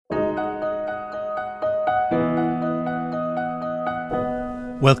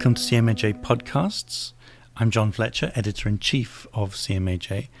Welcome to CMAJ Podcasts. I'm John Fletcher, Editor-in-Chief of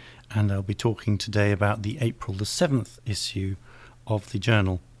CMAJ, and I'll be talking today about the April the 7th issue of the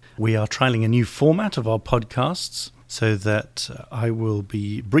journal. We are trialling a new format of our podcasts so that I will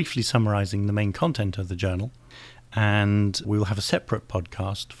be briefly summarising the main content of the journal, and we'll have a separate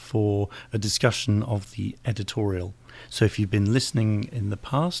podcast for a discussion of the editorial. So if you've been listening in the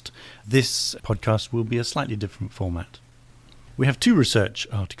past, this podcast will be a slightly different format. We have two research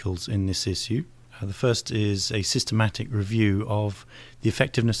articles in this issue. The first is a systematic review of the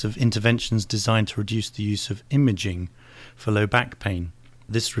effectiveness of interventions designed to reduce the use of imaging for low back pain.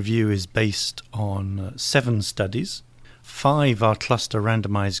 This review is based on 7 studies. 5 are cluster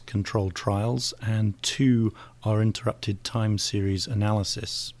randomized controlled trials and 2 are interrupted time series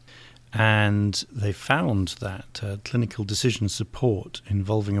analysis. And they found that clinical decision support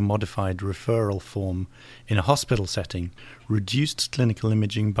involving a modified referral form in a hospital setting reduced clinical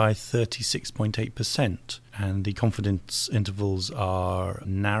imaging by 36.8%, and the confidence intervals are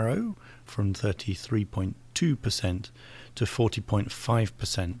narrow from 33.2% to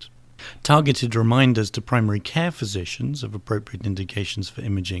 40.5%. Targeted reminders to primary care physicians of appropriate indications for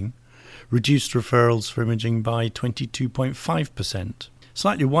imaging reduced referrals for imaging by 22.5%.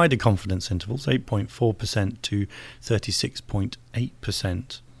 Slightly wider confidence intervals, 8.4% to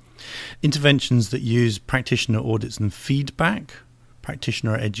 36.8%. Interventions that use practitioner audits and feedback,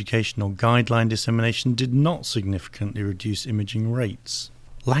 practitioner education or guideline dissemination did not significantly reduce imaging rates.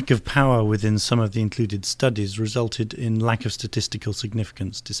 Lack of power within some of the included studies resulted in lack of statistical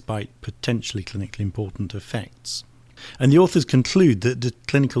significance despite potentially clinically important effects. And the authors conclude that the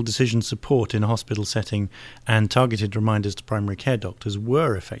clinical decision support in a hospital setting and targeted reminders to primary care doctors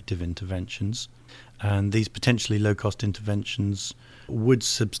were effective interventions, and these potentially low-cost interventions would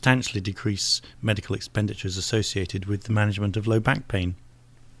substantially decrease medical expenditures associated with the management of low back pain.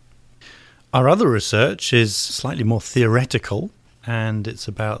 Our other research is slightly more theoretical, and it's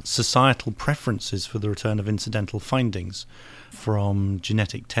about societal preferences for the return of incidental findings from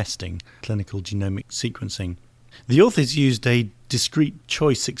genetic testing, clinical genomic sequencing. The authors used a discrete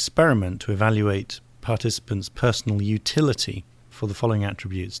choice experiment to evaluate participants' personal utility for the following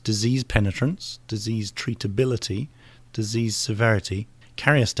attributes: disease penetrance, disease treatability, disease severity,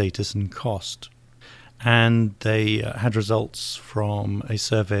 carrier status, and cost. And they had results from a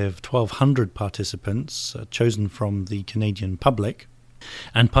survey of 1,200 participants chosen from the Canadian public.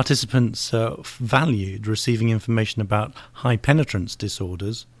 And participants valued receiving information about high penetrance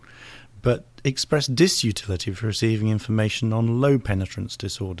disorders, but expressed disutility for receiving information on low penetrance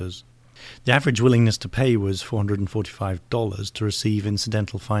disorders. The average willingness to pay was $445 to receive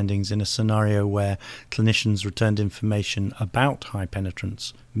incidental findings in a scenario where clinicians returned information about high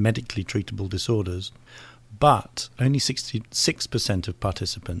penetrance, medically treatable disorders, but only 66% of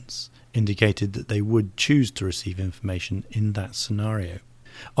participants indicated that they would choose to receive information in that scenario.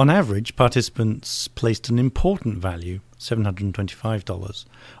 On average, participants placed an important value, $725,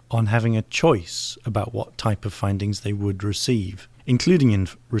 on having a choice about what type of findings they would receive, including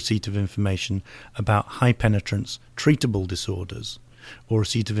receipt of information about high penetrance treatable disorders, or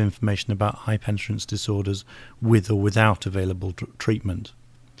receipt of information about high penetrance disorders with or without available treatment.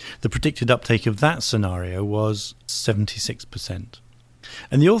 The predicted uptake of that scenario was 76%.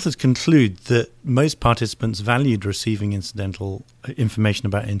 And the authors conclude that most participants valued receiving incidental information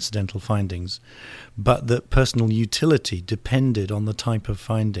about incidental findings, but that personal utility depended on the type of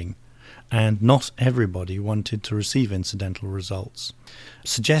finding, and not everybody wanted to receive incidental results,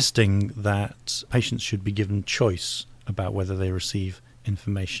 suggesting that patients should be given choice about whether they receive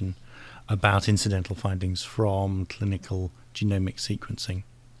information about incidental findings from clinical genomic sequencing.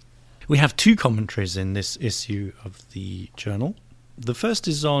 We have 2 commentaries in this issue of the journal. The first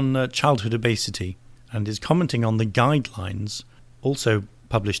is on childhood obesity and is commenting on the guidelines also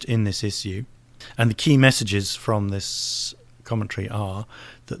published in this issue. And the key messages from this commentary are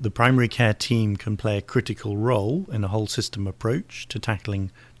that the primary care team can play a critical role in a whole system approach to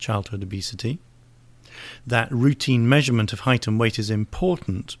tackling childhood obesity, that routine measurement of height and weight is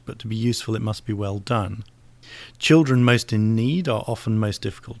important, but to be useful it must be well done. Children most in need are often most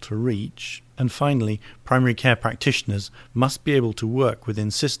difficult to reach. And finally, primary care practitioners must be able to work within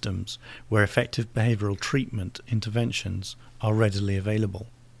systems where effective behavioural treatment interventions are readily available.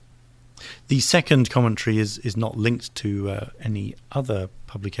 The second commentary is not linked to any other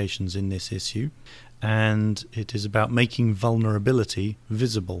publications in this issue, and it is about making vulnerability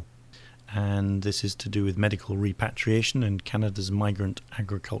visible. And this is to do with medical repatriation and Canada's migrant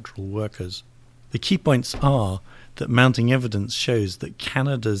agricultural workers. The key points are that mounting evidence shows that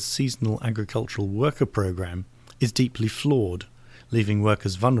Canada's seasonal agricultural worker program is deeply flawed, leaving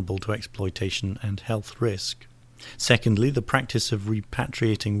workers vulnerable to exploitation and health risk. Secondly, the practice of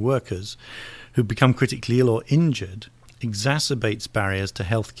repatriating workers who become critically ill or injured exacerbates barriers to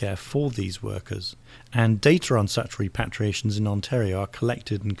healthcare for these workers, and data on such repatriations in Ontario are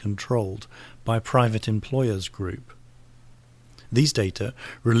collected and controlled by a private employers group. These data,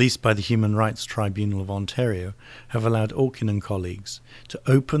 released by the Human Rights Tribunal of Ontario, have allowed Orkin and colleagues to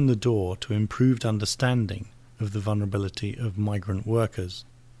open the door to improved understanding of the vulnerability of migrant workers.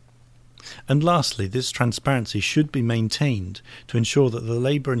 And lastly, this transparency should be maintained to ensure that the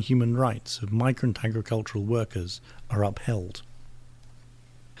labour and human rights of migrant agricultural workers are upheld.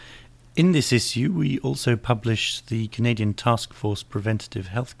 In this issue, we also publish the Canadian Task Force Preventative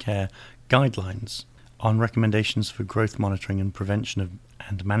Healthcare Guidelines on recommendations for growth monitoring and prevention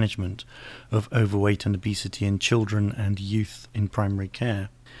and management of overweight and obesity in children and youth in primary care.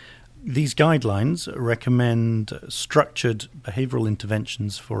 These guidelines recommend structured behavioural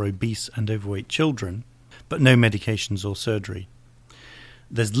interventions for obese and overweight children, but no medications or surgery.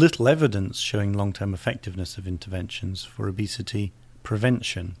 There's little evidence showing long-term effectiveness of interventions for obesity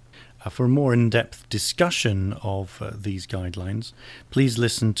prevention. For a more in-depth discussion of these guidelines, please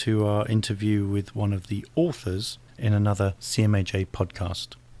listen to our interview with one of the authors in another CMAJ podcast.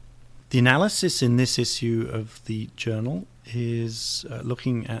 The analysis in this issue of the journal is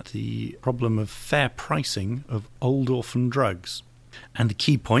looking at the problem of fair pricing of old orphan drugs. And the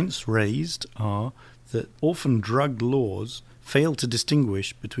key points raised are that orphan drug laws fail to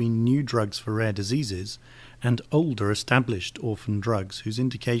distinguish between new drugs for rare diseases and older established orphan drugs whose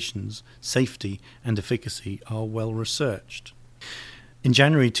indications, safety and efficacy are well researched. In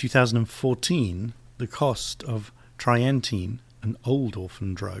January 2014, the cost of Trientine, an old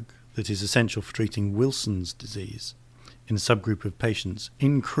orphan drug that is essential for treating Wilson's disease in a subgroup of patients,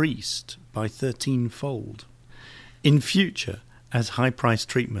 increased by 13-fold. In future, as high-priced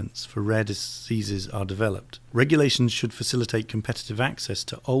treatments for rare diseases are developed, regulations should facilitate competitive access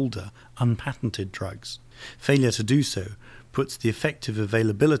to older, unpatented drugs. Failure to do so puts the effective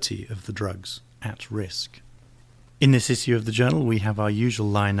availability of the drugs at risk. In this issue of the journal, we have our usual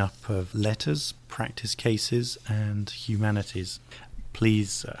lineup of letters, practice cases, and humanities.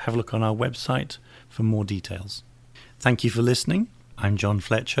 Please have a look on our website for more details. Thank you for listening. I'm John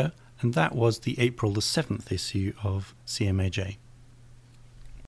Fletcher, and that was the April the 7th issue of CMAJ.